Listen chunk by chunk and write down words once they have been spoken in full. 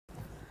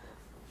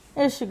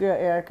It's your girl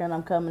Erica, and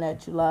I'm coming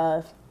at you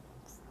live.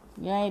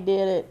 If you ain't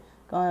did it,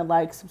 go ahead and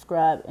like,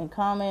 subscribe, and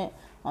comment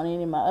on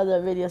any of my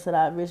other videos that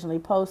I originally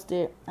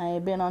posted. I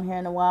ain't been on here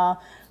in a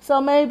while, so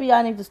maybe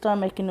I need to start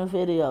making new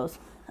videos.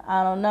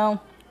 I don't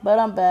know, but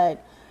I'm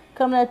back,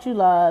 coming at you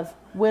live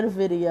with a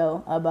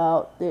video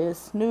about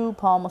this new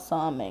Paul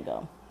Masson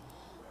mango.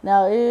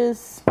 Now,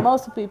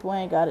 most people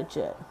ain't got it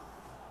yet.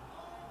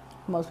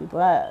 Most people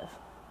have.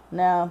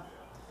 Now,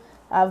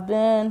 I've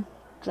been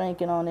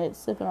drinking on it,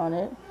 sipping on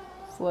it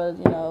for,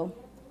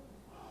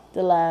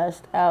 the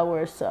last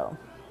hour or so.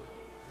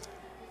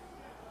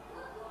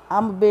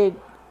 I'm a big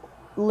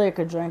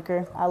liquor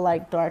drinker. I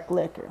like dark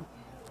liquor.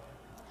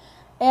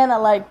 And I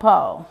like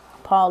Paul.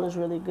 Paul is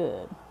really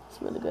good.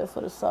 It's really good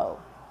for the soul.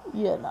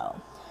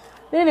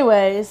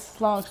 Anyways,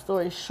 long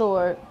story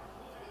short,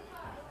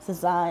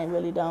 since I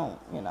really don't,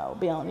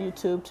 be on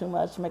YouTube too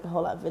much, make a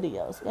whole lot of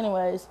videos.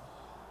 Anyways,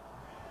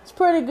 it's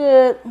pretty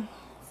good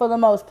for the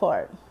most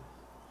part.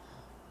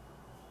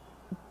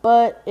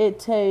 But it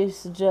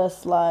tastes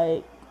just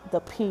like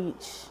the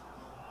peach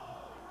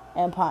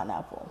and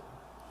pineapple.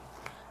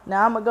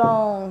 Now I'm going to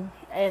go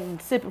and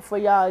sip it for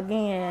y'all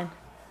again.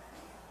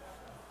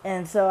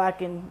 And so I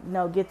can,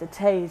 get the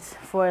taste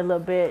for a little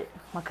bit.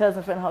 My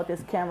cousin finna hold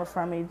this camera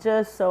for me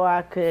just so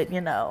I could,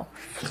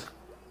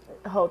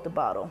 hold the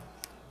bottle.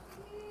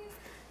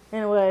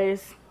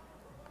 Anyways,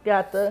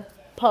 got the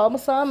Paul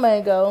Masson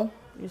mango.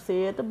 You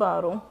see it at the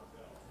bottom.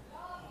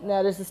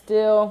 Now this is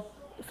still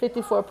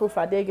 54 proof.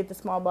 I did get the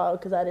small bottle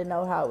because I didn't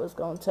know how it was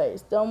going to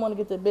taste. Don't want to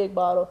get the big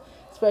bottle,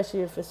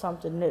 especially if it's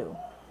something new.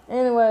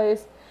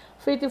 Anyways,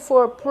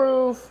 54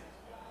 proof,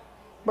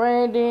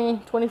 brandy,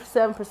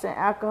 27%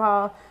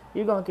 alcohol.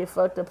 You're going to get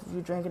fucked up if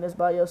you're drinking this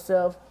by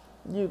yourself.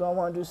 You're going to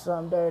want to do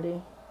something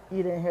dirty.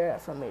 You didn't hear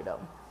that from me, though.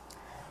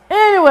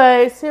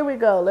 Anyways, here we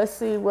go. Let's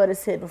see what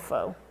it's hitting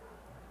for.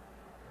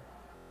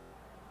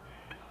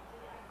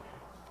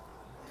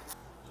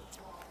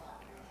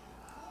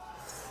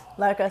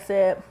 Like I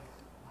said,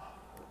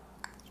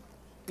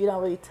 you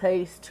don't really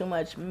taste too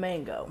much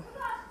mango.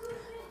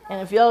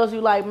 And if those you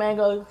like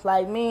mango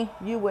like me,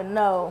 you would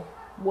know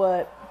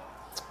what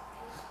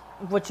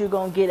you're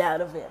going to get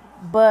out of it.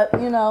 But,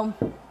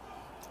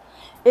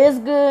 it's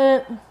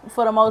good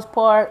for the most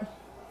part.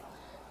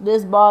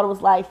 This bottle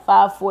was like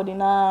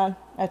 $5.49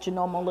 at your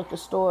normal liquor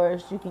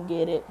stores. You can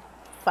get it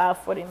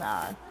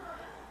 $5.49.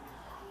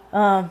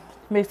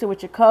 Mix it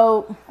with your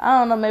Coke. I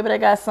don't know, maybe they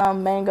got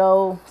some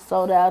mango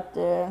soda out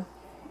there.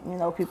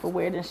 People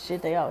weird and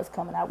shit. They always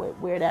coming out with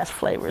weird ass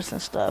flavors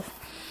and stuff.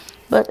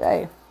 But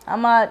hey,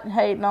 I'm not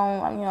hating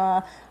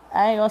on,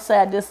 I ain't gonna say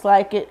I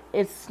dislike it.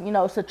 It's,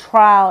 it's a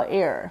trial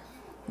error,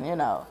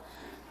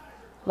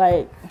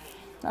 Like,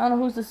 I don't know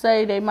who's to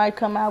say they might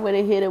come out with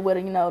it, hit it with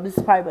a, this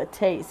is probably a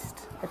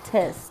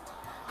test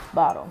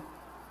bottle.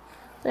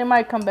 They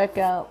might come back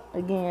out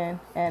again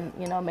and,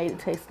 made it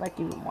taste like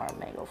even more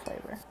mango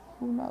flavor.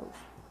 Who knows?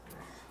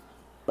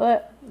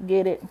 But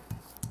get it,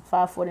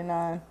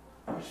 $5.49.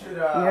 You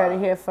heard it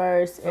here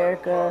first.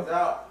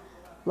 Erica,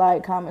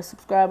 like, comment,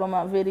 subscribe on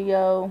my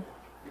video.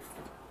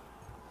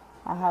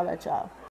 I'll holler at y'all.